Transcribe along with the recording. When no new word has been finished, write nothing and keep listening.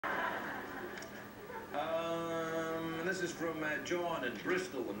This is from John in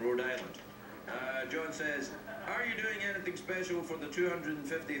Bristol in Rhode Island. John says, are you doing anything special for the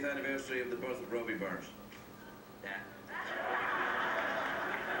 250th anniversary of the birth of Robbie Burns?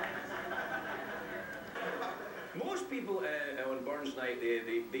 Most people on Burns night,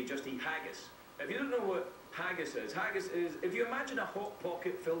 they just eat haggis. If you don't know what haggis is if you imagine a hot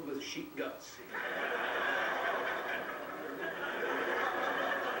pocket filled with sheep guts.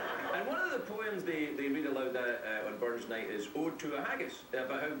 And one of the poems they read aloud on Burns night is Ode to a Haggis,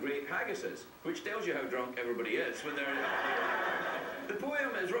 about how great haggis is, which tells you how drunk everybody is when they're... The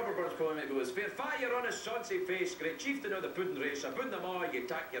poem is Robert Burns' poem. It goes, fair fire on his sonsy face, great chieftain of the pudding race, aboon them all, ye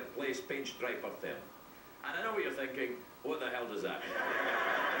tak your place, paint striper them. And I know what you're thinking, what the hell does that mean?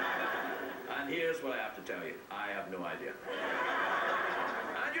 And here's what I have to tell you, I have no idea.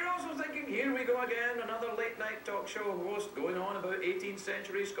 And you're also thinking, here we go again, another late-night talk show host going on about 18th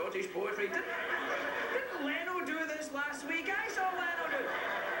century Scottish poetry. Didn't Leno do this last week? I saw Leno do it.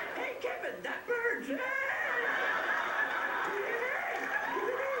 Hey, Kevin, that bird!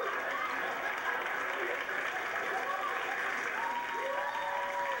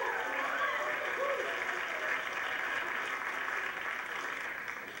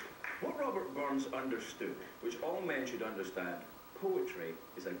 What Robert Burns understood, which all men should understand, poetry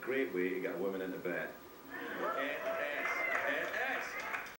is a great way to get a woman into bed. It is.